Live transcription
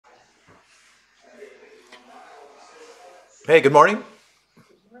Hey, good morning.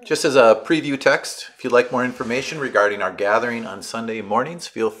 Just as a preview text, if you'd like more information regarding our gathering on Sunday mornings,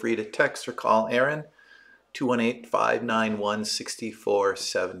 feel free to text or call Aaron,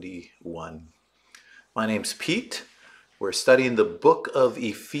 218-591-6471. My name's Pete. We're studying the book of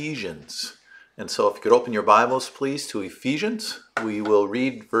Ephesians. And so if you could open your Bibles, please, to Ephesians, we will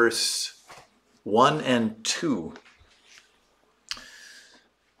read verse 1 and 2.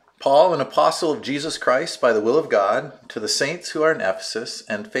 Paul, an apostle of Jesus Christ by the will of God, to the saints who are in Ephesus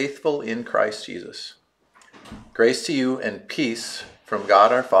and faithful in Christ Jesus. Grace to you and peace from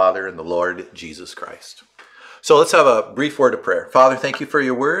God our Father and the Lord Jesus Christ. So let's have a brief word of prayer. Father, thank you for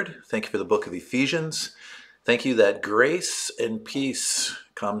your word. Thank you for the book of Ephesians. Thank you that grace and peace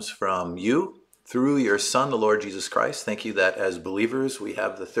comes from you through your Son, the Lord Jesus Christ. Thank you that as believers we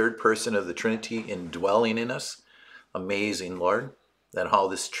have the third person of the Trinity indwelling in us. Amazing, Lord. That how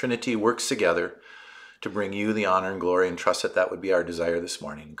this Trinity works together to bring you the honor and glory, and trust that would be our desire this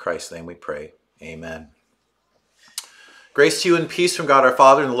morning. In Christ's name we pray. Amen. Grace to you and peace from God our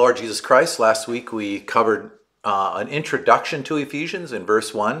Father and the Lord Jesus Christ. Last week we covered an introduction to Ephesians in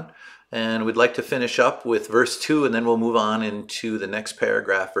verse 1, and we'd like to finish up with verse 2, and then we'll move on into the next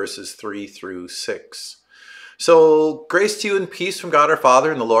paragraph, verses 3 through 6. So, grace to you and peace from God our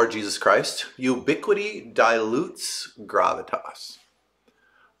Father and the Lord Jesus Christ. Ubiquity dilutes gravitas.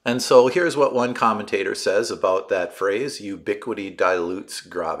 And so here's what one commentator says about that phrase, ubiquity dilutes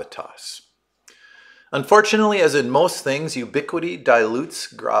gravitas. Unfortunately, as in most things, ubiquity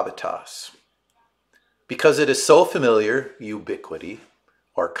dilutes gravitas. Because it is so familiar, ubiquity,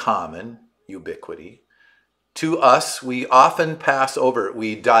 or common, ubiquity, to us, we often pass over it.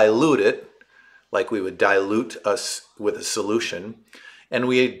 We dilute it, like we would dilute us with a solution, and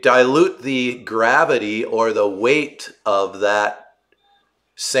we dilute the gravity or the weight of that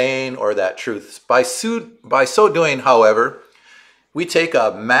saying or that truth. By so doing, however, we take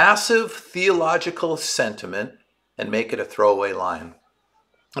a massive theological sentiment and make it a throwaway line.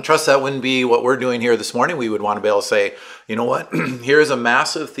 I trust that wouldn't be what we're doing here this morning. We would want to be able to say, you know what, here's a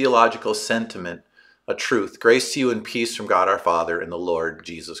massive theological sentiment, a truth. Grace to you and peace from God our Father and the Lord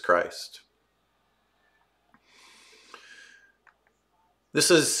Jesus Christ. This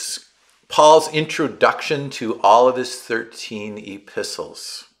is Paul's introduction to all of his 13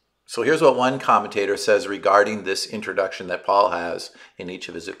 epistles. So here's what one commentator says regarding this introduction that Paul has in each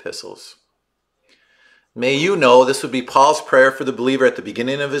of his epistles. May you know, this would be Paul's prayer for the believer at the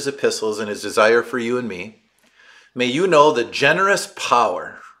beginning of his epistles and his desire for you and me. May you know the generous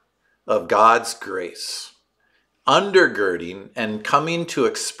power of God's grace, undergirding and coming to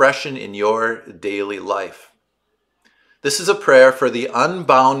expression in your daily life. This is a prayer for the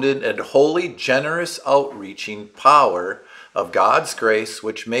unbounded and wholly generous outreaching power of God's grace,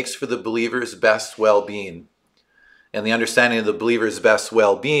 which makes for the believer's best well-being. And the understanding of the believer's best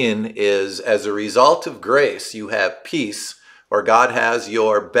well-being is, as a result of grace, you have peace, or God has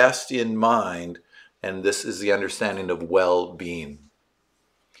your best in mind, and this is the understanding of well-being.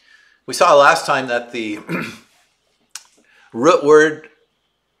 We saw last time that the root word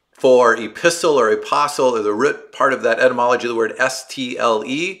for epistle or apostle, or the root part of that etymology, the word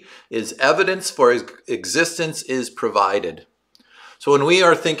STLE, is evidence for his existence is provided. So when we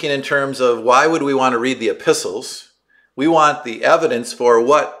are thinking in terms of why would we want to read the epistles, we want the evidence for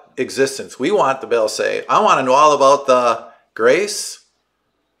what existence. We want to be able to say, I want to know all about the grace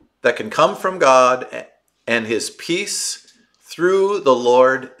that can come from God and his peace through the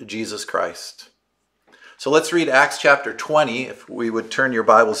Lord Jesus Christ. So let's read Acts chapter 20. If we would turn your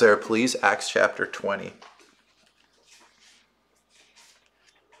Bibles there, please. Acts chapter 20.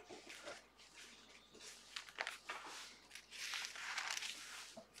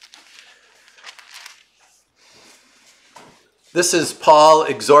 This is Paul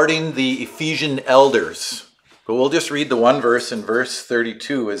exhorting the Ephesian elders. But we'll just read the one verse in verse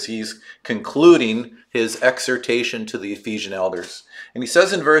 32 as he's concluding his exhortation to the Ephesian elders. And he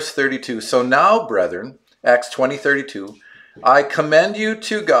says in verse 32, so now, brethren, Acts 20:32, I commend you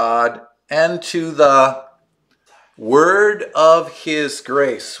to God and to the word of his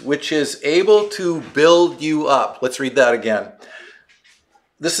grace, which is able to build you up. Let's read that again.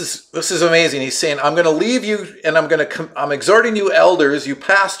 This is amazing. He's saying, I'm going to leave you, and I'm exhorting you elders, you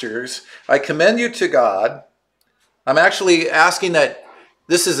pastors. I commend you to God. I'm actually asking that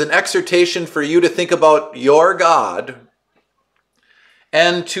this is an exhortation for you to think about your God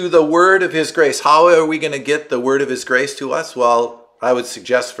and to the word of his grace. How are we going to get the word of his grace to us? Well, I would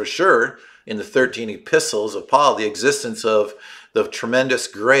suggest for sure in the 13 epistles of Paul, the existence of the tremendous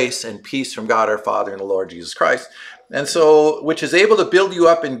grace and peace from God our Father and the Lord Jesus Christ. And so, which is able to build you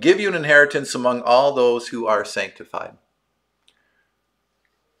up and give you an inheritance among all those who are sanctified.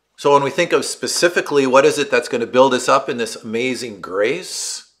 So when we think of specifically what is it that's going to build us up in this amazing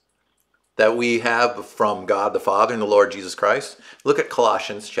grace that we have from God the Father and the Lord Jesus Christ, look at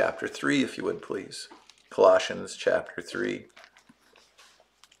Colossians chapter 3, if you would please. Colossians chapter 3.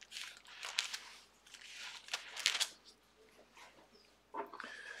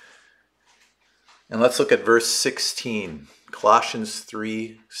 And let's look at verse 16. Colossians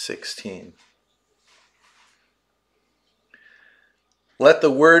 3:16. Let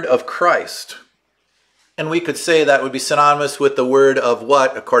the word of Christ, and we could say that would be synonymous with the word of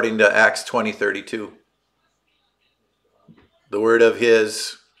what, according to Acts 20:32? The word of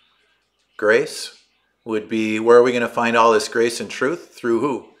his grace would be, where are we going to find all this grace and truth? Through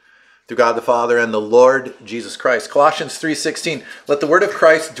who? Through God the Father and the Lord Jesus Christ. Colossians 3:16, let the word of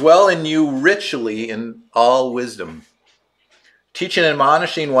Christ dwell in you richly in all wisdom, teaching and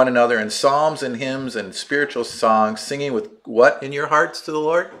admonishing one another in psalms and hymns and spiritual songs, singing with what in your hearts to the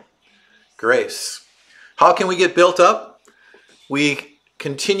Lord? Grace. How can we get built up? We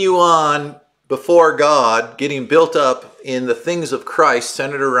continue on before God, getting built up in the things of Christ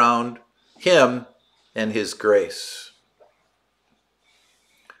centered around him and his grace.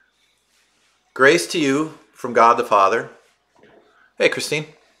 Grace to you from God the Father. Hey, Christine.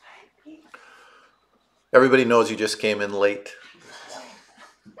 Everybody knows you just came in late.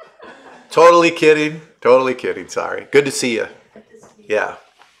 Totally kidding. Totally kidding. Sorry. Good to see you. Yeah.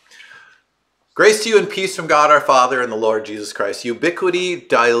 Grace to you and peace from God our Father and the Lord Jesus Christ. Ubiquity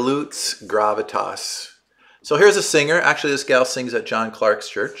dilutes gravitas. So here's a singer. Actually, this gal sings at John Clark's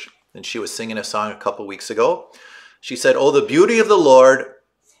church, and she was singing a song a couple weeks ago. She said, "Oh, the beauty of the Lord,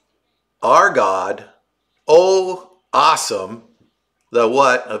 our God, oh, awesome, the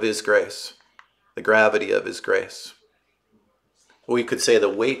what of his grace, the gravity of his grace." We could say the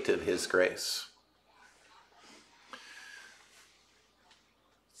weight of his grace.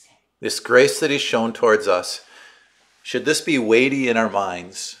 This grace that he's shown towards us, should this be weighty in our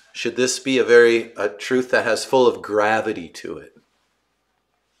minds? Should this be a truth that has full of gravity to it?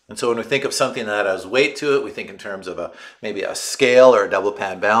 And so when we think of something that has weight to it, we think in terms of maybe a scale or a double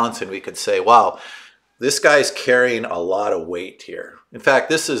pan balance, and we could say, wow, this guy's carrying a lot of weight here. In fact,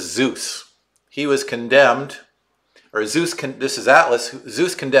 this is Zeus. He was condemned, or this is Atlas.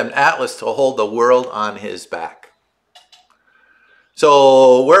 Zeus condemned Atlas to hold the world on his back.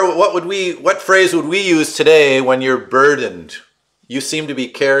 So what phrase would we use today when you're burdened? You seem to be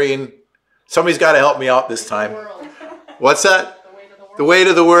carrying, somebody's got to help me out this time. What's that? The weight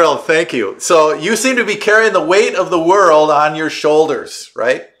of the world, thank you. So you seem to be carrying the weight of the world on your shoulders,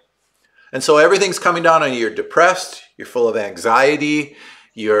 right? And so everything's coming down on you. You're depressed, you're full of anxiety,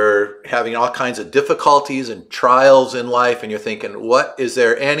 you're having all kinds of difficulties and trials in life, and you're thinking, is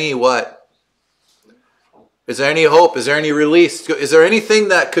there any hope? Is there any release? Is there anything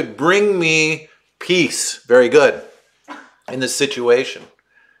that could bring me peace? Very good. In this situation,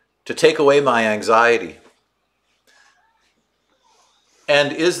 to take away my anxiety.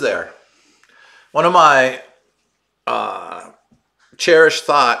 And is there? One of my cherished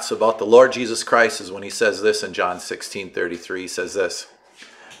thoughts about the Lord Jesus Christ is when he says this in John 16:33. He says this,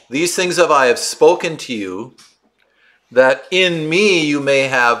 "These things I have spoken to you, that in me you may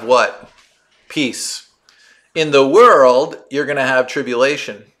have" what? Peace. In the world, you're going to have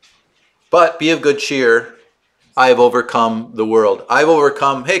tribulation. But be of good cheer. I have overcome the world. I've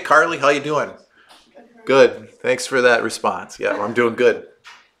overcome. Hey, Carly, how you doing? Good. Thanks for that response. Yeah, I'm doing good.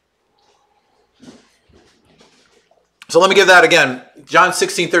 So let me give that again. John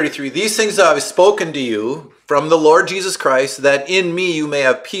 16:33. These things I have spoken to you from the Lord Jesus Christ, that in me you may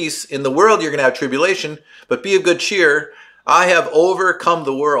have peace. In the world you're going to have tribulation, but be of good cheer. I have overcome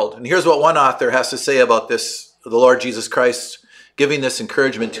the world. And here's what one author has to say about this, the Lord Jesus Christ giving this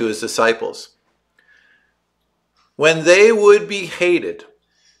encouragement to his disciples. When they would be hated,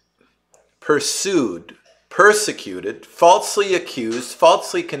 pursued, persecuted, falsely accused,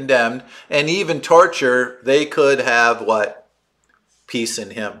 falsely condemned, and even torture, they could have what? Peace in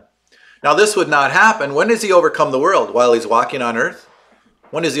him. Now this would not happen. When does he overcome the world? While he's walking on earth?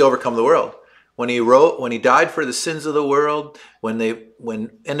 When does he overcome the world? When he died for the sins of the world,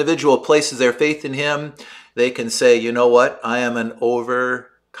 when individual places their faith in him, they can say, you know what? I am an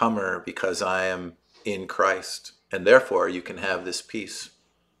overcomer because I am in Christ. And therefore you can have this peace.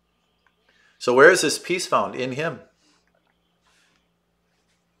 So where is this peace found? In him.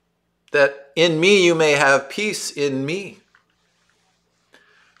 That in me you may have peace in me.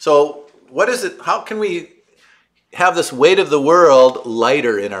 So what is it? How can we have this weight of the world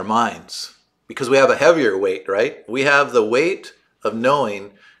lighter in our minds? Because we have a heavier weight, right? We have the weight of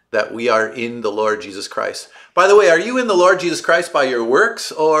knowing that we are in the Lord Jesus Christ. By the way, are you in the Lord Jesus Christ by your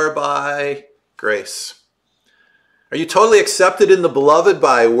works or by grace? Are you totally accepted in the beloved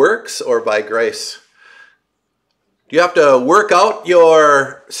by works or by grace? Do you have to work out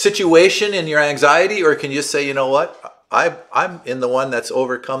your situation and your anxiety, or can you just say, you know what? I'm in the one that's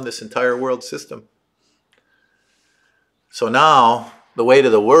overcome this entire world system. So now the weight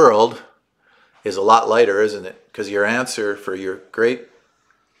of the world is a lot lighter, isn't it? Because your answer for your great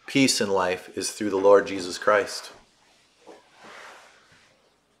peace in life is through the Lord Jesus Christ.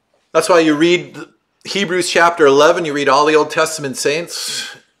 That's why you read Hebrews chapter 11, you read all the Old Testament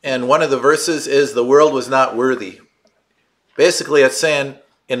saints, and one of the verses is the world was not worthy. Basically, it's saying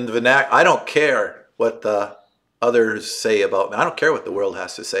in the vernacular, I don't care what the others say about me. I don't care what the world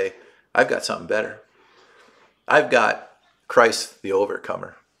has to say. I've got something better. I've got Christ the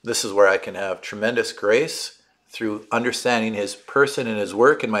overcomer. This is where I can have tremendous grace through understanding his person and his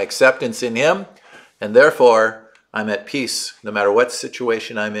work and my acceptance in him. And therefore, I'm at peace no matter what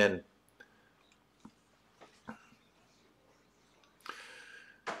situation I'm in.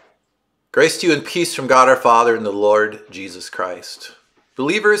 Grace to you and peace from God our Father and the Lord Jesus Christ.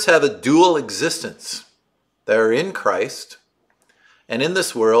 Believers have a dual existence. They're in Christ and in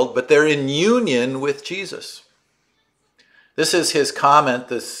this world, but they're in union with Jesus. This is his comment,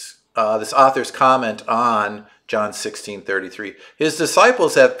 this author's comment on John 16:33. His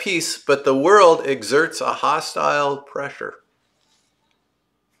disciples have peace, but the world exerts a hostile pressure.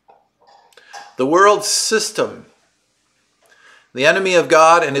 The world system, the enemy of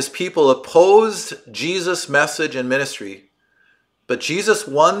God and his people, opposed Jesus' message and ministry, but Jesus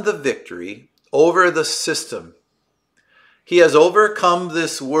won the victory over the system. He has overcome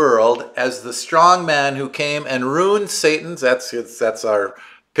this world as the strong man who came and ruined Satan's. That's our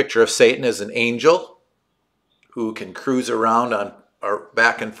picture of Satan as an angel who can cruise around on or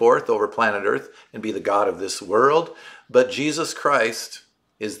back and forth over planet Earth and be the God of this world. But Jesus Christ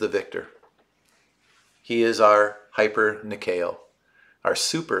is the victor. He is our hyper Nikeo, our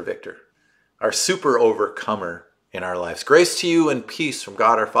super victor, our super overcomer in our lives. Grace to you and peace from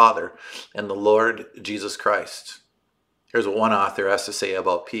God our Father and the Lord Jesus Christ. Here's what one author has to say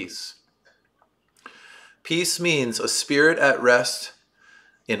about peace. Peace means a spirit at rest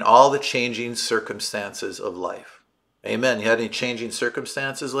in all the changing circumstances of life. Amen. You had any changing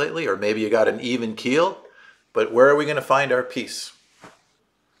circumstances lately? Or maybe you got an even keel? But where are we going to find our peace?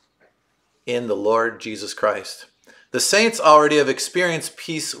 In the Lord Jesus Christ. The saints already have experienced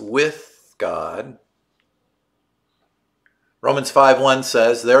peace with God. Romans 5:1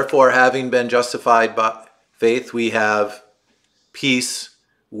 says, therefore, having been justified by faith, we have peace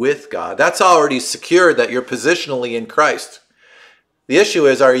with God. That's already secured that you're positionally in Christ. The issue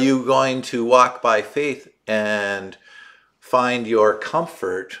is, are you going to walk by faith and find your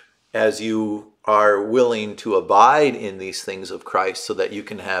comfort as you are willing to abide in these things of Christ so that you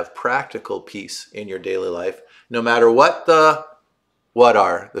can have practical peace in your daily life, no matter what the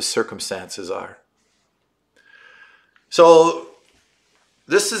circumstances are. So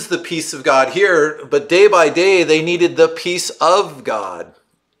this is the peace of God here, but day by day they needed the peace of God.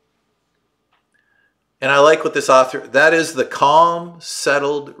 And I like what this author, that is the calm,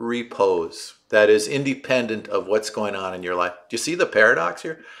 settled repose that is independent of what's going on in your life. Do you see the paradox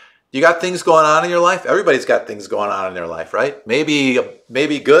here? You got things going on in your life? Everybody's got things going on in their life, right? Maybe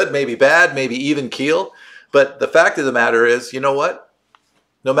good, maybe bad, maybe even keel. But the fact of the matter is, you know what?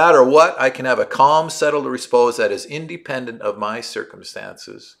 No matter what, I can have a calm, settled repose that is independent of my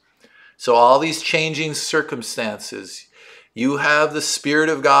circumstances. So all these changing circumstances, you have the Spirit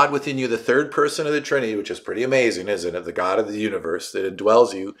of God within you, the third person of the Trinity, which is pretty amazing, isn't it? The God of the universe that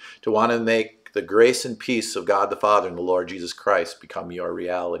indwells you to want to make the grace and peace of God the Father and the Lord Jesus Christ become your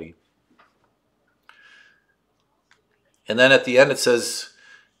reality. And then at the end it says,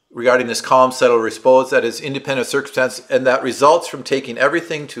 regarding this calm, settled repose that is independent of circumstance and that results from taking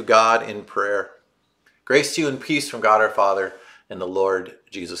everything to God in prayer. Grace to you and peace from God our Father and the Lord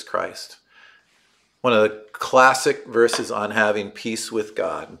Jesus Christ. One of the classic verses on having peace with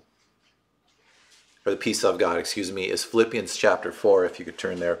God, or the peace of God, is Philippians chapter 4, if you could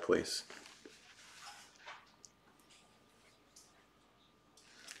turn there, please.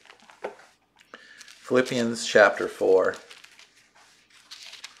 Philippians chapter 4.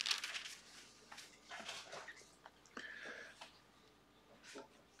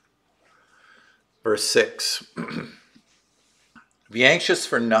 Verse 6. Be anxious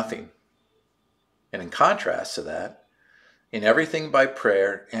for nothing. And in contrast to that, in everything by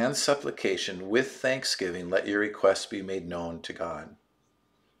prayer and supplication with thanksgiving, let your requests be made known to God.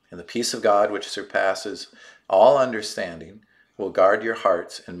 And the peace of God, which surpasses all understanding, will guard your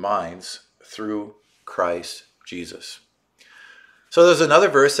hearts and minds through Christ Jesus. So there's another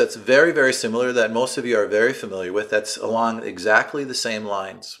verse that's very, very similar that most of you are very familiar with, that's along exactly the same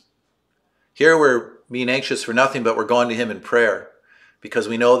lines. Here we're being anxious for nothing, but we're going to him in prayer because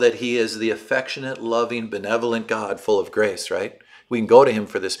we know that he is the affectionate, loving, benevolent God full of grace, right? We can go to him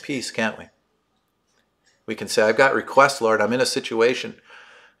for this peace, can't we? We can say, I've got requests, Lord. I'm in a situation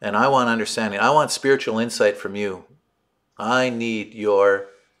and I want understanding. I want spiritual insight from you. I need your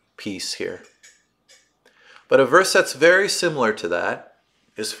peace here. But a verse that's very similar to that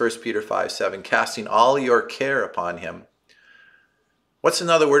is 1 Peter 5:7, casting all your care upon him. What's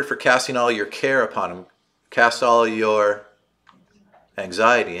another word for casting all your care upon him? Cast all your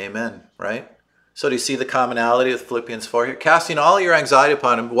anxiety, amen, right? So do you see the commonality with Philippians 4 here? Casting all your anxiety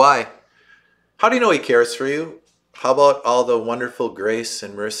upon him. Why? How do you know he cares for you? How about all the wonderful grace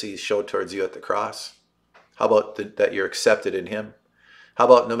and mercy he showed towards you at the cross? How about that you're accepted in him? How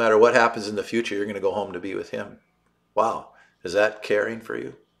about no matter what happens in the future, you're going to go home to be with him? Wow, is that caring for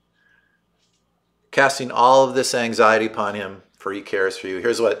you? Casting all of this anxiety upon him, for he cares for you.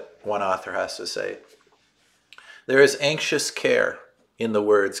 Here's what one author has to say. There is anxious care in the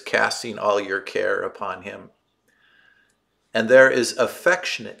words, casting all your care upon him. And there is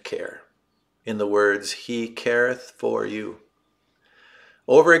affectionate care in the words, he careth for you.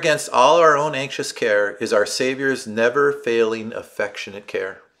 Over against all our own anxious care is our Savior's never-failing affectionate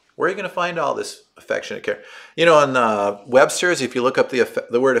care. Where are you going to find all this affectionate care? You know, in Webster's, if you look up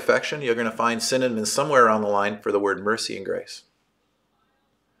the word affection, you're going to find synonyms somewhere around the line for the word mercy and grace.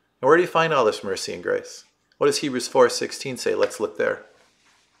 And where do you find all this mercy and grace? What does Hebrews 4:16 say? Let's look there.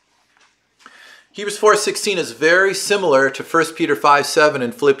 Hebrews 4:16 is very similar to 1 Peter 5:7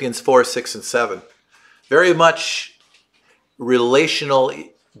 and Philippians 4:6 and 7. Very much relational.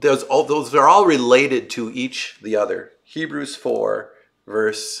 Those are all related to each the other. Hebrews 4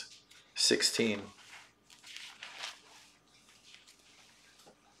 verse 16.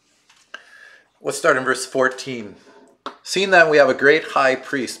 Let's start in verse 14. Seeing that we have a great high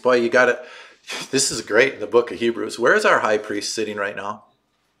priest. Boy, this is great in the book of Hebrews. Where is our high priest sitting right now?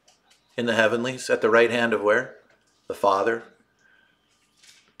 In the heavenlies, at the right hand of where? The Father.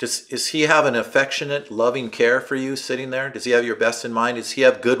 Does he have an affectionate, loving care for you sitting there? Does he have your best in mind? Does he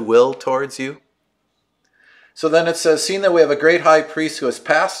have goodwill towards you? So then it says, seeing that we have a great high priest who has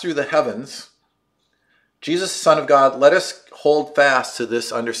passed through the heavens, Jesus, the Son of God, let us hold fast to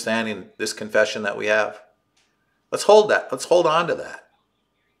this understanding, this confession that we have. Let's hold that. Let's hold on to that.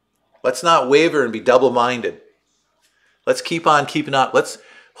 Let's not waver and be double-minded. Let's keep on keeping on. Let's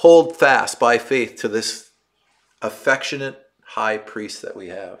hold fast by faith to this affectionate high priest that we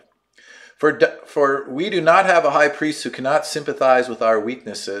have. For we do not have a high priest who cannot sympathize with our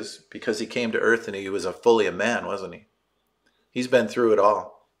weaknesses, because he came to earth and he was fully a man, wasn't he? He's been through it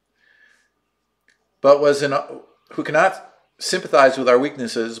all. Who cannot sympathize with our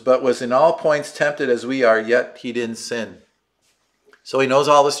weaknesses, but was in all points tempted as we are, yet he didn't sin. So he knows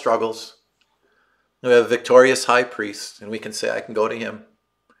all the struggles. We have a victorious high priest, and we can say, I can go to him.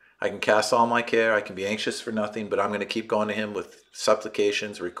 I can cast all my care. I can be anxious for nothing, but I'm going to keep going to him with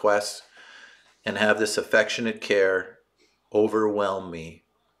supplications, requests, and have this affectionate care overwhelm me,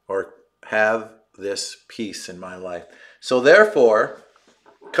 or have this peace in my life. So therefore,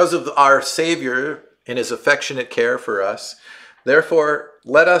 because of our Savior and his affectionate care for us, therefore,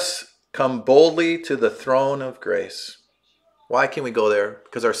 let us come boldly to the throne of grace. Why can we go there?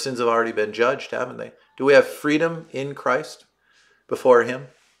 Because our sins have already been judged, haven't they? Do we have freedom in Christ before him?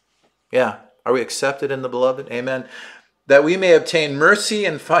 Yeah. Are we accepted in the beloved? Amen. That we may obtain mercy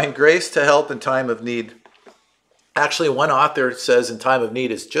and find grace to help in time of need. Actually, one author says in time of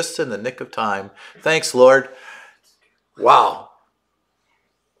need is just in the nick of time. Thanks, Lord. Wow.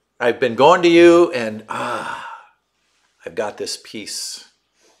 I've been going to you and I've got this peace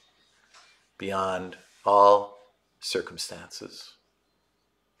beyond all circumstances.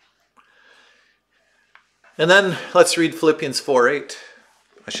 And then let's read Philippians 4:8.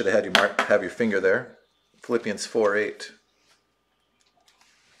 I should have had you have your finger there. Philippians 4:8.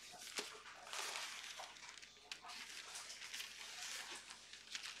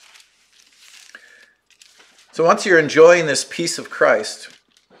 So once you're enjoying this peace of Christ,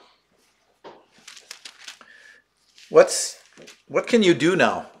 what can you do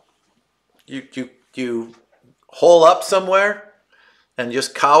now? You hole up somewhere and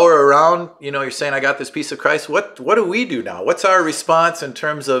just cower around? You know, you're saying, I got this peace of Christ. What do we do now? What's our response in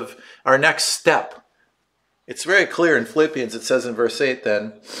terms of our next step? It's very clear in Philippians. It says in verse 8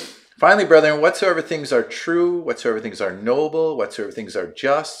 then, finally, brethren, whatsoever things are true, whatsoever things are noble, whatsoever things are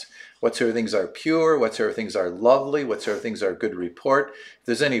just, whatsoever things are pure, whatsoever things are lovely, whatsoever things are good report. If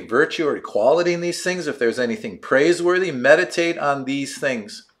there's any virtue or quality in these things, if there's anything praiseworthy, meditate on these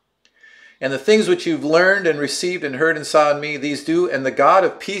things. And the things which you've learned and received and heard and saw in me, these do, and the God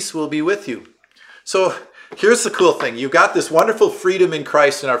of peace will be with you. So here's the cool thing. You've got this wonderful freedom in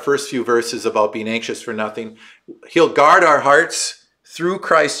Christ in our first few verses about being anxious for nothing. He'll guard our hearts through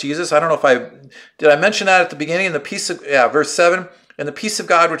Christ Jesus. I don't know did I mention that at the beginning? In the peace of, verse 7, and the peace of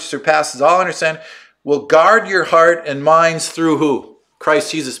God which surpasses all understanding will guard your heart and minds through who?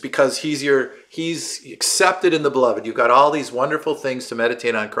 Christ Jesus, because he's accepted in the beloved. You've got all these wonderful things to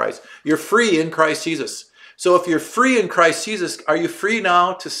meditate on Christ. You're free in Christ Jesus. So if you're free in Christ Jesus, are you free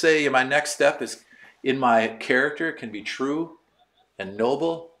now to say my next step is in my character can be true and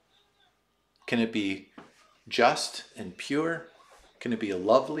noble? Can it be just and pure? Can it be a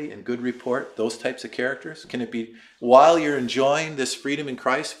lovely and good report? Those types of characters? Can it be, while you're enjoying this freedom in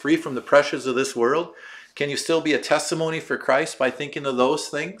Christ, free from the pressures of this world, can you still be a testimony for Christ by thinking of those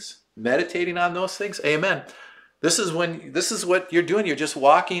things, meditating on those things? Amen. This is what you're doing. You're just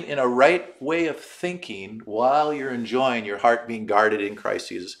walking in a right way of thinking while you're enjoying your heart being guarded in Christ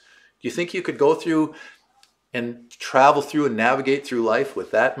Jesus. Do you think you could go through and travel through and navigate through life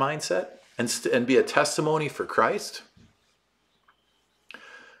with that mindset and be a testimony for Christ?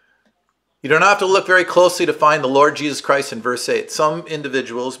 You don't have to look very closely to find the Lord Jesus Christ in verse 8. Some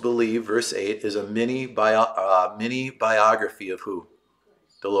individuals believe verse 8 is a mini biography of who?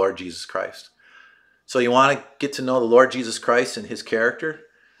 The Lord Jesus Christ. So you want to get to know the Lord Jesus Christ and his character?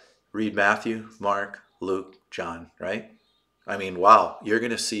 Read Matthew, Mark, Luke, John, right? I mean, wow, you're going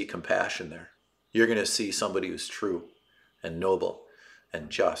to see compassion there. You're going to see somebody who's true and noble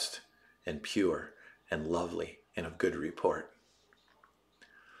and just and pure and lovely and of good report.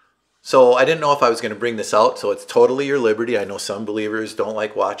 So I didn't know if I was going to bring this out, so it's totally your liberty. I know some believers don't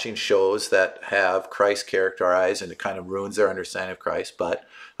like watching shows that have Christ characterized, and it kind of ruins their understanding of Christ, but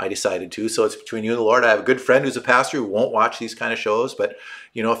I decided to. So it's between you and the Lord. I have a good friend who's a pastor who won't watch these kind of shows, but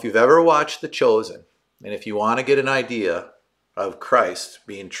if you've ever watched The Chosen, and if you want to get an idea of Christ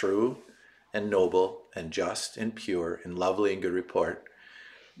being true and noble and just and pure and lovely and good report,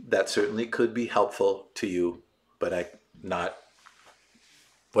 that certainly could be helpful to you, but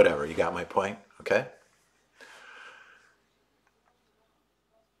whatever, you got my point, okay?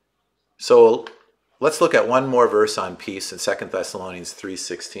 So let's look at one more verse on peace in 2 Thessalonians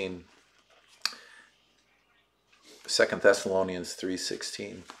 3:16. 2 Thessalonians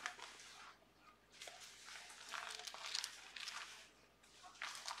 3:16.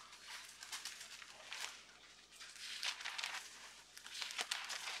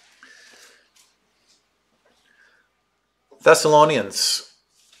 Thessalonians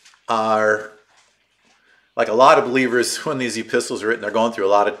are, like a lot of believers, when these epistles are written, they're going through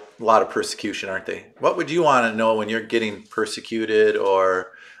a lot of persecution, aren't they? What would you want to know when you're getting persecuted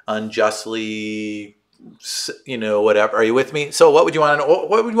or unjustly, whatever? Are you with me? So what would you want to know?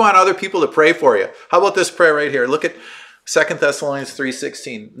 What would you want other people to pray for you? How about this prayer right here? Look at 2 Thessalonians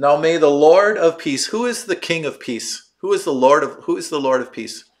 3:16. Now may the Lord of peace, who is the King of peace? Who is the Lord of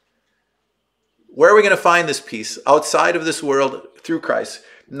peace? Where are we going to find this peace? Outside of this world, through Christ.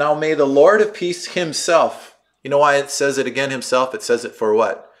 Now may the Lord of peace himself, you know why it says it again, himself? It says it for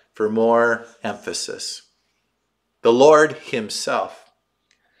what? For more emphasis. The Lord himself.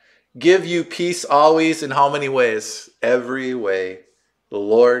 Give you peace always in how many ways? Every way. The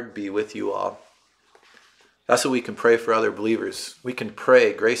Lord be with you all. That's what we can pray for other believers. We can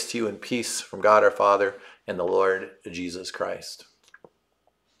pray grace to you and peace from God our Father and the Lord Jesus Christ.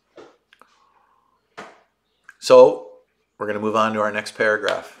 So we're going to move on to our next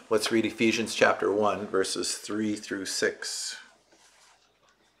paragraph. Let's read Ephesians chapter 1, verses 3 through 6.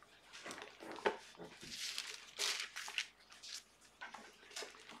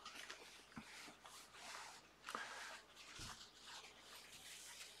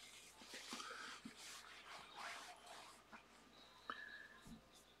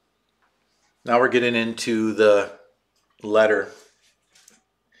 Now we're getting into the letter.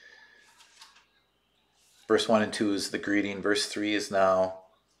 Verse 1 and 2 is the greeting. Verse 3 is now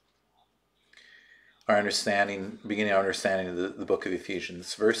our understanding, beginning our understanding of the book of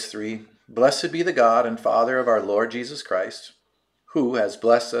Ephesians. Verse 3, Blessed be the God and Father of our Lord Jesus Christ, who has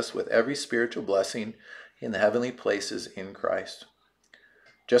blessed us with every spiritual blessing in the heavenly places in Christ,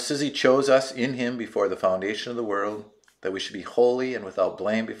 just as he chose us in him before the foundation of the world, that we should be holy and without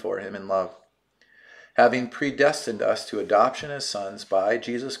blame before him in love, having predestined us to adoption as sons by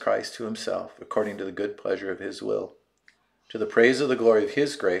Jesus Christ to himself, according to the good pleasure of his will, to the praise of the glory of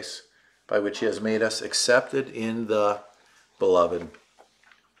his grace, by which he has made us accepted in the beloved.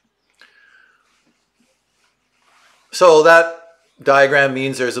 So that diagram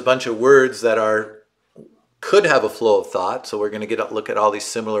means there's a bunch of words that could have a flow of thought. So we're going to look at all these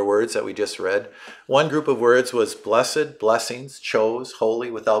similar words that we just read. One group of words was blessed, blessings, chose, holy,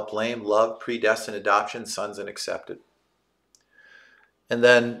 without blame, love, predestined, adoption, sons, and accepted. And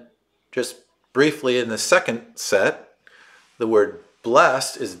then just briefly in the second set, the word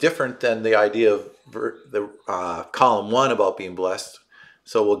blessed is different than the idea of the column 1 about being blessed.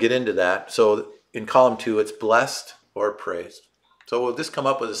 So we'll get into that. So in column 2, it's blessed or praised. So we'll just come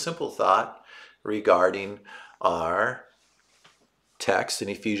up with a simple thought regarding our text in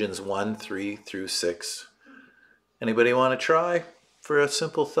Ephesians 1, 3 through 6. Anybody want to try for a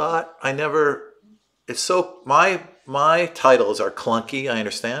simple thought? My titles are clunky, I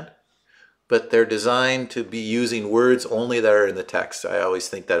understand, but they're designed to be using words only that are in the text. I always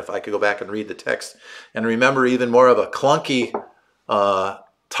think that if I could go back and read the text and remember even more of a clunky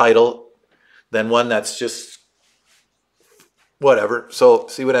title than one that's just whatever. So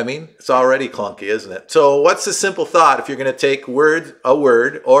see what I mean? It's already clunky, isn't it? So what's the simple thought if you're going to take a word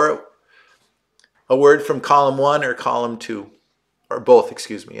from column 1 or column 2? Or both,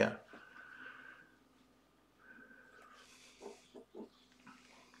 excuse me, yeah.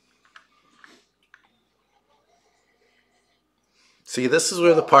 See, this is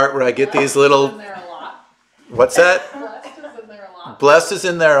where the part where I get these little... What's that? Blessed is in there a lot. Blessed is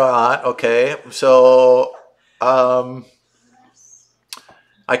in there a lot, okay. So, I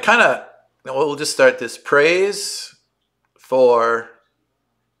kind of... We'll just start this. Praise for...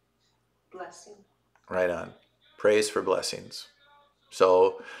 Blessing. Right on. Praise for blessings.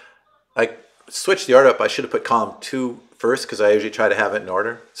 So, I switched the order up. I should have put column 2 first because I usually try to have it in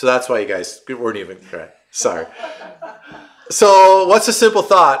order. So that's why you guys weren't even... Right. Sorry. So what's a simple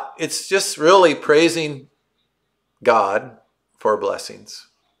thought? It's just really praising God for blessings.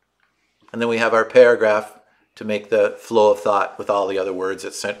 And then we have our paragraph to make the flow of thought with all the other words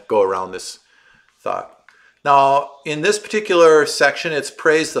that go around this thought. Now, in this particular section, it's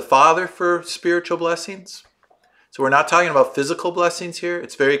praise the Father for spiritual blessings. So we're not talking about physical blessings here.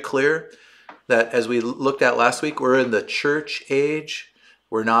 It's very clear that as we looked at last week, we're in the church age.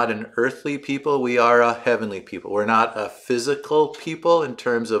 We're not an earthly people. We are a heavenly people. We're not a physical people in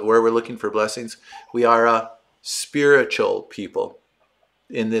terms of where we're looking for blessings. We are a spiritual people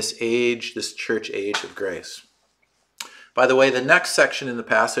in this age, this church age of grace. By the way, the next section in the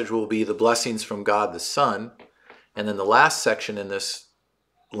passage will be the blessings from God the Son. And then the last section in this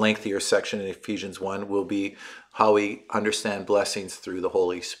lengthier section in Ephesians 1 will be how we understand blessings through the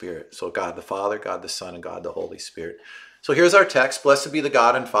Holy Spirit. So God the Father, God the Son, and God the Holy Spirit. So here's our text. Blessed be the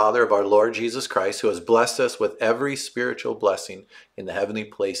God and Father of our Lord Jesus Christ, who has blessed us with every spiritual blessing in the heavenly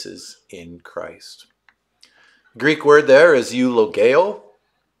places in Christ. The Greek word there is eulogeo.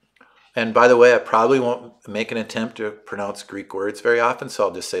 And by the way, I probably won't make an attempt to pronounce Greek words very often, so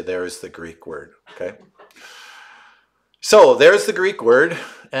I'll just say there is the Greek word, okay? So there's the Greek word,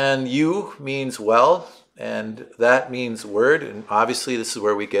 and eu means well, and that means word, and obviously this is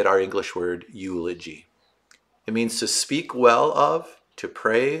where we get our English word eulogy. It means to speak well of, to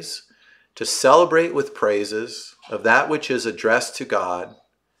praise, to celebrate with praises of that which is addressed to God,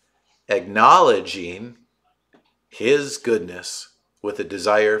 acknowledging His goodness with a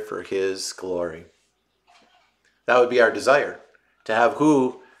desire for His glory. That would be our desire, to have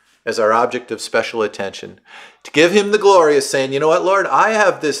who as our object of special attention. To give Him the glory is saying, you know what, Lord, I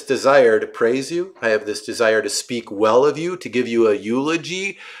have this desire to praise You. I have this desire to speak well of You, to give You a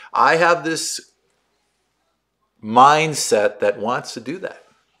eulogy. I have this mindset that wants to do that.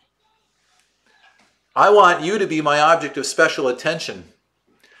 I want You to be my object of special attention.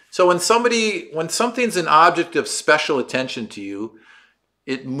 So when something's an object of special attention to you,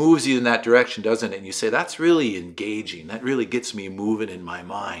 it moves you in that direction, doesn't it? And you say, that's really engaging. That really gets me moving in my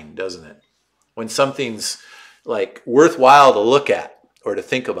mind, doesn't it? When something's like worthwhile to look at or to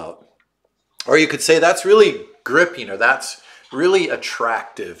think about. Or you could say, that's really gripping, or that's really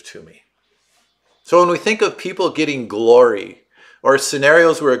attractive to me. So when we think of people getting glory, or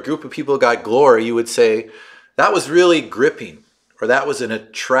scenarios where a group of people got glory, you would say, that was really gripping, or that was an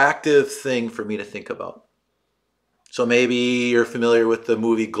attractive thing for me to think about. So maybe you're familiar with the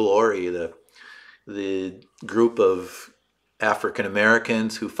movie Glory, the group of African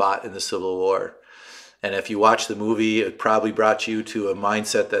Americans who fought in the Civil War. And if you watch the movie, it probably brought you to a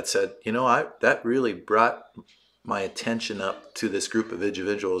mindset that said, you know, that really brought my attention up to this group of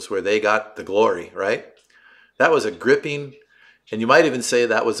individuals where they got the glory, right? That was a gripping, and you might even say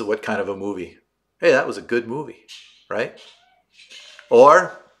that was what kind of a movie? Hey, that was a good movie, right?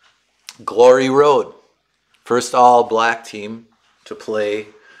 Or Glory Road. First all-black team to play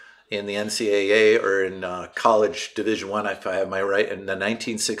in the NCAA or in college Division I, if I have my right, in the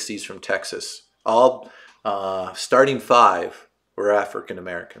 1960s from Texas. All starting 5 were African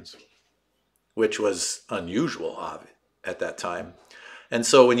Americans, which was unusual at that time. And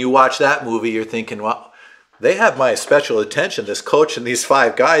so when you watch that movie, you're thinking, well, they have my special attention, this coach and these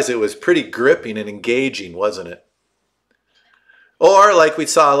 5 guys. It was pretty gripping and engaging, wasn't it? Or like we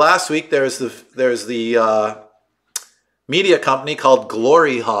saw last week, there's the media company called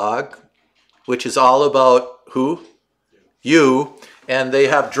Glory Hog, which is all about who? You. And they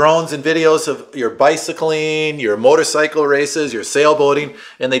have drones and videos of your bicycling, your motorcycle races, your sailboating,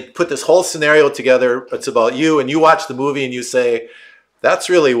 and they put this whole scenario together. It's about you, and you watch the movie and you say, that's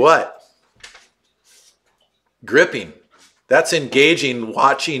really what? Gripping. That's engaging,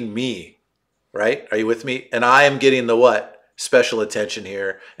 watching me, right? Are you with me? And I am getting the what? Special attention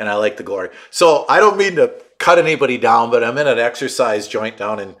here, and I like the glory. So I don't mean to cut anybody down, but I'm in an exercise joint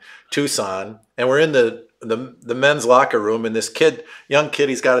down in Tucson, and we're in the men's locker room, and this young kid,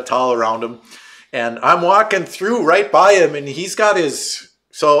 he's got a towel around him, and I'm walking through right by him, and he's got his,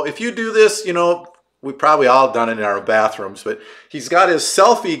 so if you do this, you know, we probably all done it in our bathrooms, but he's got his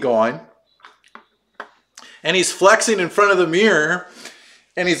selfie going, and he's flexing in front of the mirror,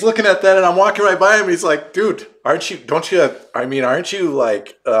 and he's looking at that, and I'm walking right by him, and he's like, dude, aren't you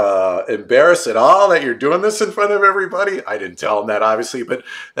like embarrassed at all that you're doing this in front of everybody? I didn't tell him that, obviously, but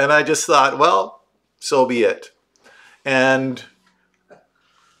then I just thought, well, so be it. And,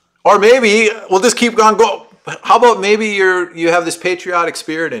 or maybe we'll just keep on going. How about maybe you have this patriotic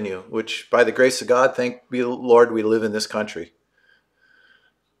spirit in you, which by the grace of God, thank be the Lord, we live in this country.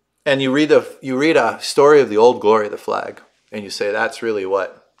 And you read a story of the Old Glory, the flag, and you say, that's really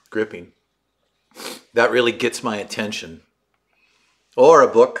what? Gripping. That really gets my attention. Or a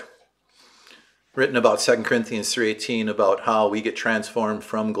book written about 2 Corinthians 3:18 about how we get transformed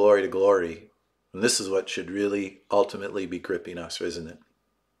from glory to glory. And this is what should really ultimately be gripping us, isn't it?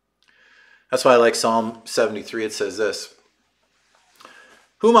 That's why I like Psalm 73. It says this,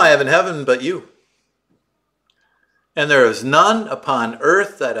 whom I have in heaven but you, and there is none upon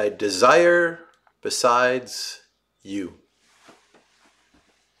earth that I desire besides you.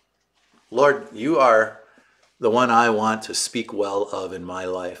 Lord, you are the one I want to speak well of in my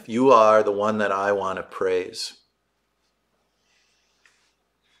life. You are the one that I want to praise.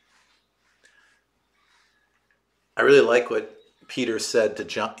 I really like what Peter said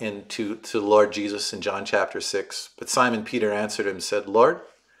to Lord Jesus in John chapter 6. But Simon Peter answered him and said, Lord,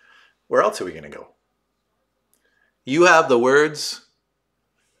 where else are we going to go? You have the words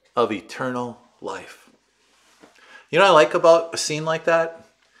of eternal life. You know what I like about a scene like that?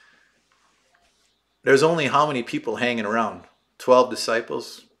 There's only how many people hanging around? 12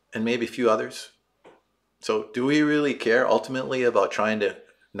 disciples and maybe a few others. So do we really care ultimately about trying to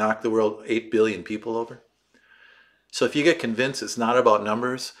knock the world 8 billion people over? So if you get convinced it's not about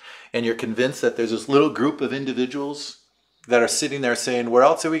numbers, and you're convinced that there's this little group of individuals that are sitting there saying, where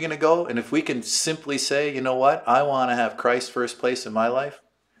else are we going to go? And if we can simply say, you know what? I want to have Christ first place in my life.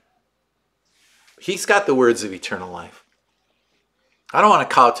 He's got the words of eternal life. I don't want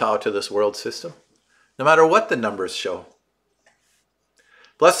to kowtow to this world system, no matter what the numbers show.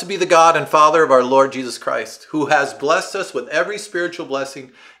 Blessed be the God and Father of our Lord Jesus Christ, who has blessed us with every spiritual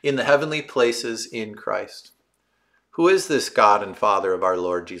blessing in the heavenly places in Christ. Who is this God and Father of our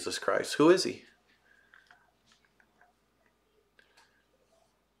Lord Jesus Christ? Who is he?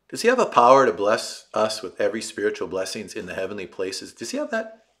 Does he have a power to bless us with every spiritual blessings in the heavenly places? Does he have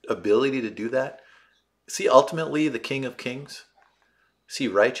that ability to do that? Is he ultimately the King of Kings? Is he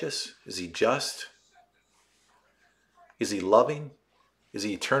righteous? Is he just? Is he loving? Is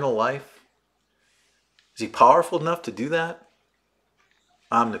he eternal life? Is he powerful enough to do that?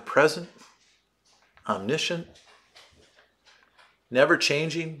 Omnipresent? Omniscient? Never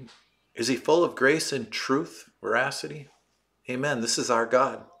changing? Is he full of grace and truth, veracity? Amen. This is our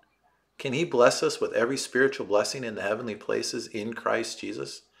God. Can he bless us with every spiritual blessing in the heavenly places in Christ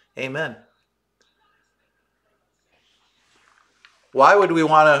Jesus? Amen. Why would we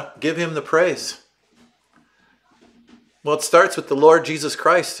want to give him the praise? Well, it starts with the Lord Jesus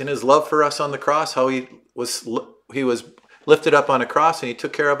Christ and his love for us on the cross, how he was lifted up on a cross and he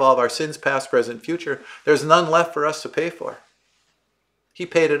took care of all of our sins, past, present, future. There's none left for us to pay for. He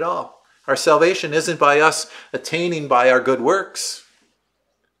paid it all. Our salvation isn't by us attaining by our good works.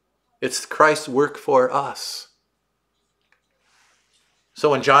 It's Christ's work for us.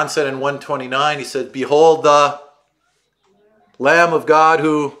 So when John said in 1:29, he said, behold the Lamb of God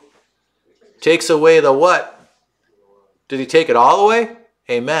who takes away the what? Did he take it all away?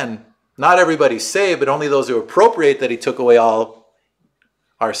 Amen. Not everybody's saved, but only those who appropriate that he took away all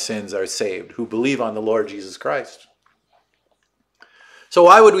our sins are saved, who believe on the Lord Jesus Christ. So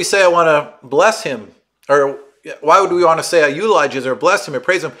why would we say I want to bless him? Or why would we want to say I eulogize him or bless him or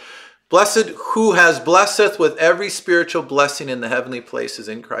praise him? Blessed who has blessed us with every spiritual blessing in the heavenly places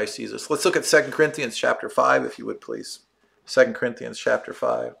in Christ Jesus. Let's look at 2 Corinthians chapter 5, if you would please. 2 Corinthians chapter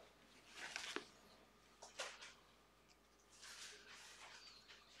 5.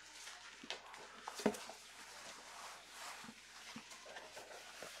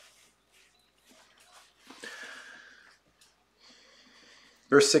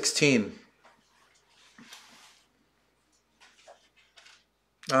 Verse 16.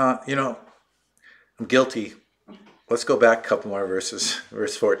 I'm guilty. Let's go back a couple more verses.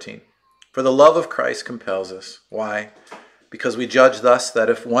 Verse 14. For the love of Christ compels us. Why? Because we judge thus, that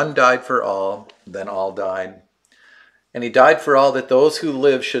if one died for all, then all died. And he died for all, that those who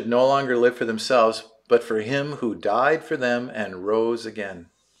live should no longer live for themselves, but for him who died for them and rose again.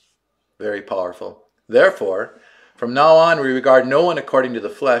 Very powerful. Therefore, from now on, we regard no one according to the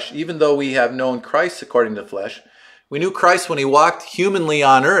flesh, even though we have known Christ according to the flesh. We knew Christ when he walked humanly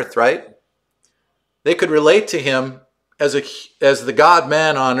on earth, right? They could relate to him as the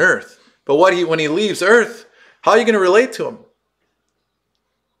God-man on earth. But when he leaves earth, how are you going to relate to him?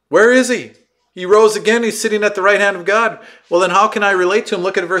 Where is he? He rose again. He's sitting at the right hand of God. Well, then how can I relate to him?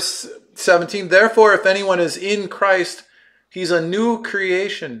 Look at verse 17. Therefore, if anyone is in Christ, he's a new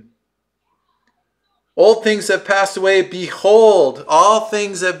creation. Old things have passed away. Behold, all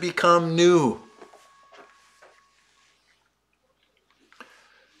things have become new.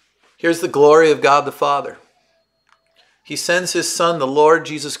 Here's the glory of God the Father. He sends his Son, the Lord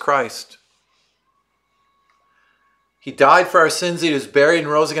Jesus Christ. He died for our sins. He was buried and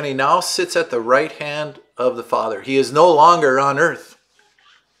rose again. He now sits at the right hand of the Father. He is no longer on earth.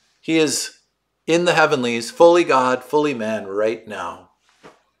 He is in the heavenlies, fully God, fully man right now.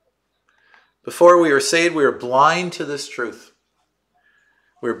 Before we were saved, we were blind to this truth.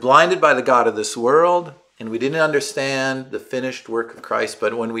 We were blinded by the God of this world, and we didn't understand the finished work of Christ.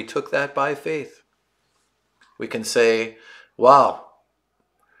 But when we took that by faith, we can say, wow,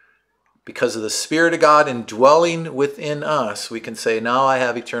 because of the Spirit of God indwelling within us, we can say, now I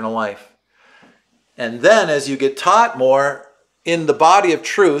have eternal life. And then as you get taught more in the body of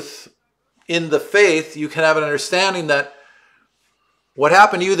truth, in the faith, you can have an understanding that what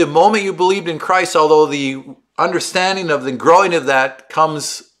happened to you the moment you believed in Christ, although the understanding of the growing of that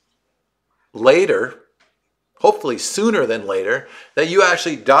comes later, hopefully sooner than later, that you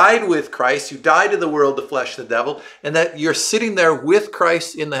actually died with Christ, you died to the world, the flesh, the devil, and that you're sitting there with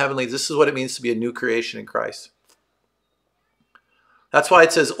Christ in the heavenlies. This is what it means to be a new creation in Christ. That's why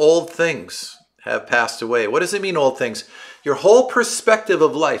it says old things have passed away. What does it mean, old things? Your whole perspective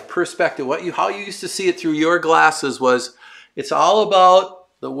of life, how you used to see it through your glasses was, it's all about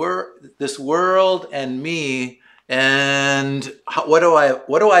this world and me, and what do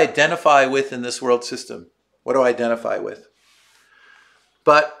I identify with in this world system? What do I identify with?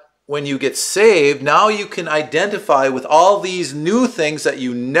 But when you get saved, now you can identify with all these new things that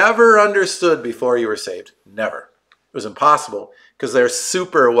you never understood before you were saved. Never. It was impossible, because they're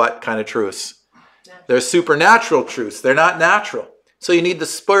super what kind of truths? They're supernatural truths. They're not natural. So you need the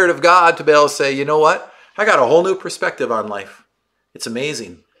Spirit of God to be able to say, you know what? I got a whole new perspective on life. It's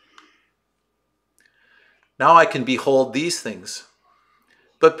amazing. Now I can behold these things.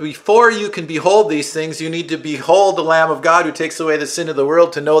 But before you can behold these things, you need to behold the Lamb of God who takes away the sin of the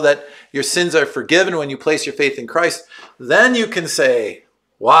world, to know that your sins are forgiven when you place your faith in Christ. Then you can say,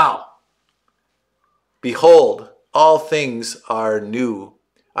 wow, behold, all things are new.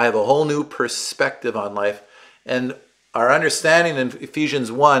 I have a whole new perspective on life. And our understanding in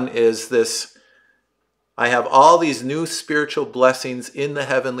Ephesians 1 is this: I have all these new spiritual blessings in the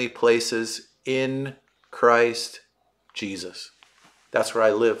heavenly places in Christ Jesus. That's where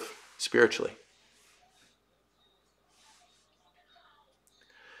I live spiritually.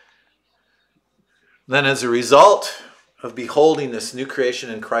 Then as a result of beholding this new creation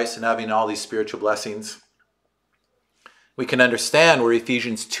in Christ and having all these spiritual blessings, we can understand where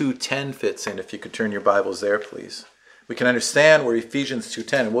Ephesians 2:10 fits in. If you could turn your Bibles there, please. We can understand where Ephesians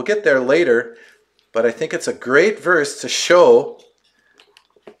 2:10, and we'll get there later, but I think it's a great verse to show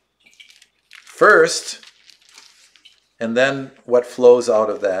first, and then what flows out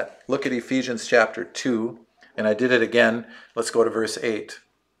of that. Look at Ephesians chapter 2, and I did it again. Let's go to verse 8.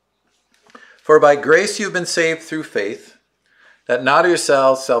 For by grace you've been saved through faith, that not of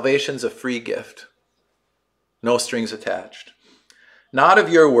yourselves, salvation's a free gift, no strings attached. Not of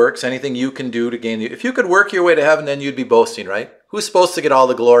your works, anything you can do to gain you. If you could work your way to heaven, then you'd be boasting, right? Who's supposed to get all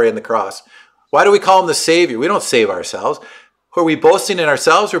the glory in the cross? Why do we call him the Savior? We don't save ourselves. Are we boasting in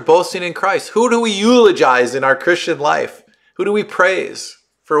ourselves or boasting in Christ? Who do we eulogize in our Christian life? Who do we praise?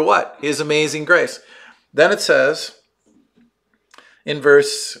 For what? His amazing grace. Then it says in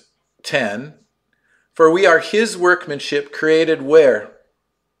verse 10, for we are his workmanship created where?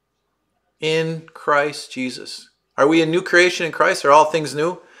 In Christ Jesus. Are we a new creation in Christ? Are all things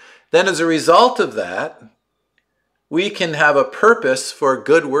new? Then as a result of that, we can have a purpose for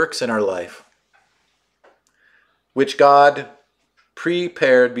good works in our life, which God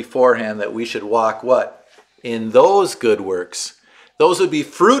prepared beforehand that we should walk what? In those good works. Those would be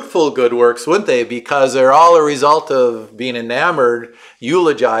fruitful good works, wouldn't they? Because they're all a result of being enamored,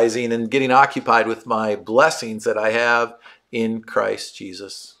 eulogizing, and getting occupied with my blessings that I have in Christ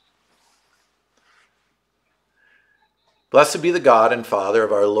Jesus. Blessed be the God and Father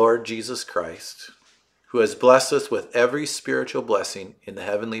of our Lord Jesus Christ, who has blessed us with every spiritual blessing in the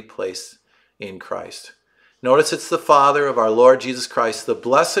heavenly place in Christ. Notice it's the Father of our Lord Jesus Christ. The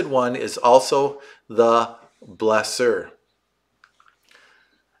Blessed One is also the Blesser.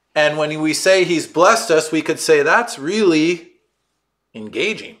 And when we say he's blessed us, we could say that's really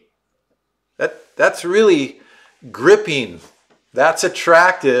engaging. That's really gripping. That's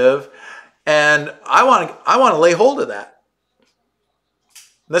attractive. And I want to lay hold of that.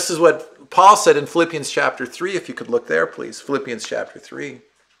 This is what Paul said in Philippians chapter 3. If you could look there, please. Philippians chapter 3.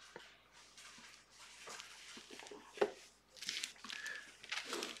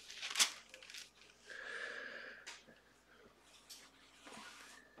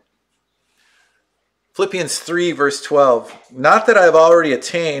 Philippians 3, verse 12. Not that I have already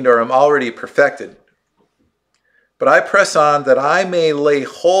attained or am already perfected, but I press on that I may lay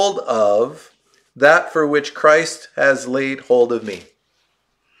hold of that for which Christ has laid hold of me.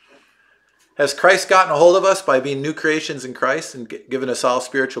 Has Christ gotten a hold of us by being new creations in Christ and given us all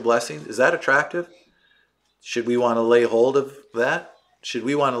spiritual blessings? Is that attractive? Should we want to lay hold of that? Should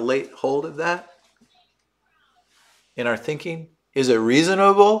we want to lay hold of that in our thinking? Is it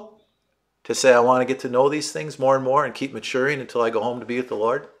reasonable to say I want to get to know these things more and more and keep maturing until I go home to be with the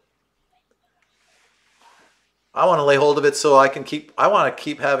Lord? I want to lay hold of it so I want to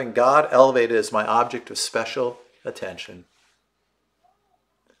keep having God elevated as my object of special attention.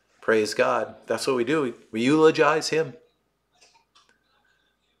 Praise God. That's what we do. We eulogize him.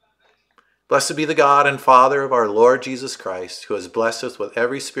 Blessed be the God and Father of our Lord Jesus Christ, who has blessed us with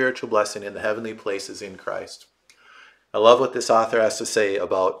every spiritual blessing in the heavenly places in Christ. I love what this author has to say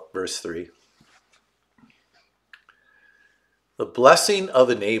about verse 3. The blessing of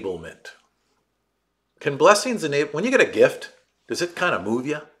enablement. Can blessings enable? When you get a gift, does it kind of move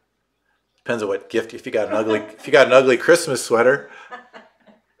you? Depends on what gift. If you got an ugly Christmas sweater,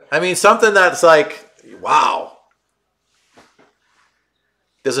 I mean something that's like, wow.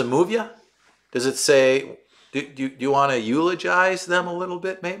 Does it move you? Does it say, do you want to eulogize them a little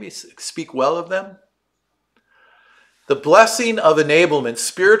bit? Maybe speak well of them. The blessing of enablement,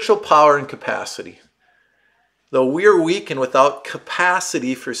 spiritual power and capacity. Though we're weak and without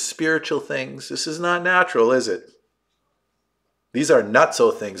capacity for spiritual things, this is not natural, is it? These are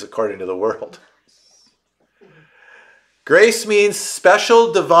nutso things according to the world. Grace means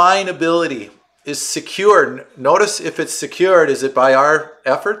special divine ability is secured. Notice if it's secured, is it by our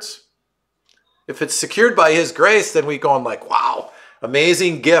efforts? If it's secured by his grace, then we go on like, wow,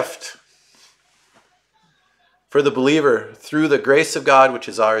 amazing gift for the believer through the grace of God, which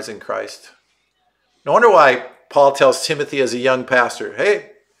is ours in Christ. No wonder why Paul tells Timothy as a young pastor,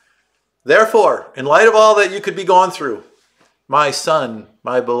 hey, therefore, in light of all that you could be going through, my son,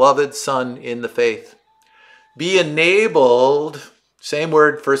 my beloved son in the faith, be enabled, same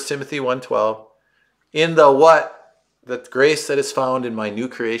word, 1 Timothy 1:12, in the what? The grace that is found in my new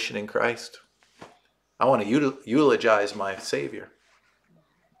creation in Christ. I want to eulogize my Savior.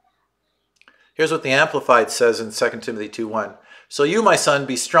 Here's what the Amplified says in 2 Timothy 2:1. So you, my son,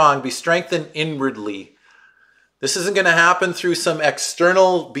 be strong, be strengthened inwardly. This isn't going to happen through some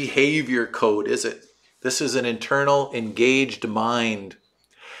external behavior code, is it? This is an internal, engaged mind.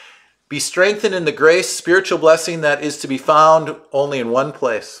 Be strengthened in the grace, spiritual blessing that is to be found only in one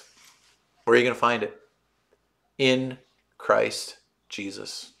place. Where are you going to find it? In Christ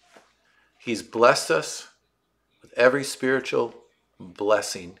Jesus. He's blessed us with every spiritual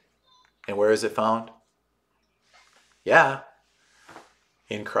blessing. And where is it found? Yeah,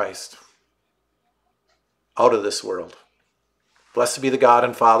 in Christ. Out of this world. Blessed be the God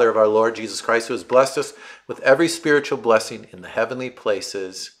and Father of our Lord Jesus Christ, who has blessed us with every spiritual blessing in the heavenly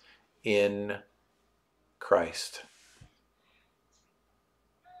places in Christ.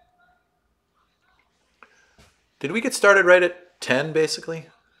 Did we get started right at 10, basically?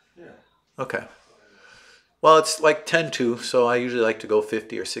 Yeah. Okay. Well, it's like 10 to, so I usually like to go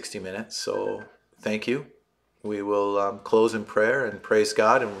 50 or 60 minutes. So thank you. We will close in prayer and praise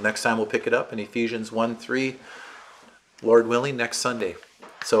God. And next time we'll pick it up in Ephesians 1:3, Lord willing, next Sunday.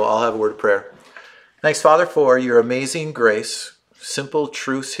 So I'll have a word of prayer. Thanks, Father, for your amazing grace. Simple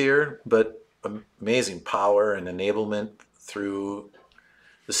truths here, but amazing power and enablement through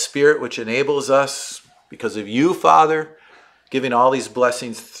the Spirit, which enables us because of you, Father, giving all these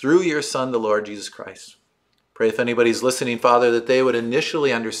blessings through your Son, the Lord Jesus Christ. Pray if anybody's listening, Father, that they would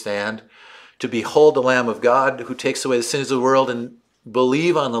initially understand to behold the Lamb of God who takes away the sins of the world and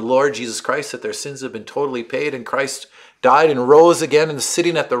believe on the Lord Jesus Christ that their sins have been totally paid and Christ died and rose again and is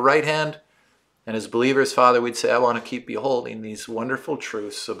sitting at the right hand. And as believers, Father, we'd say, I want to keep beholding these wonderful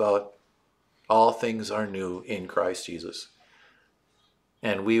truths about all things are new in Christ Jesus.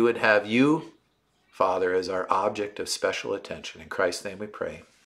 And we would have you, Father, as our object of special attention. In Christ's name we pray.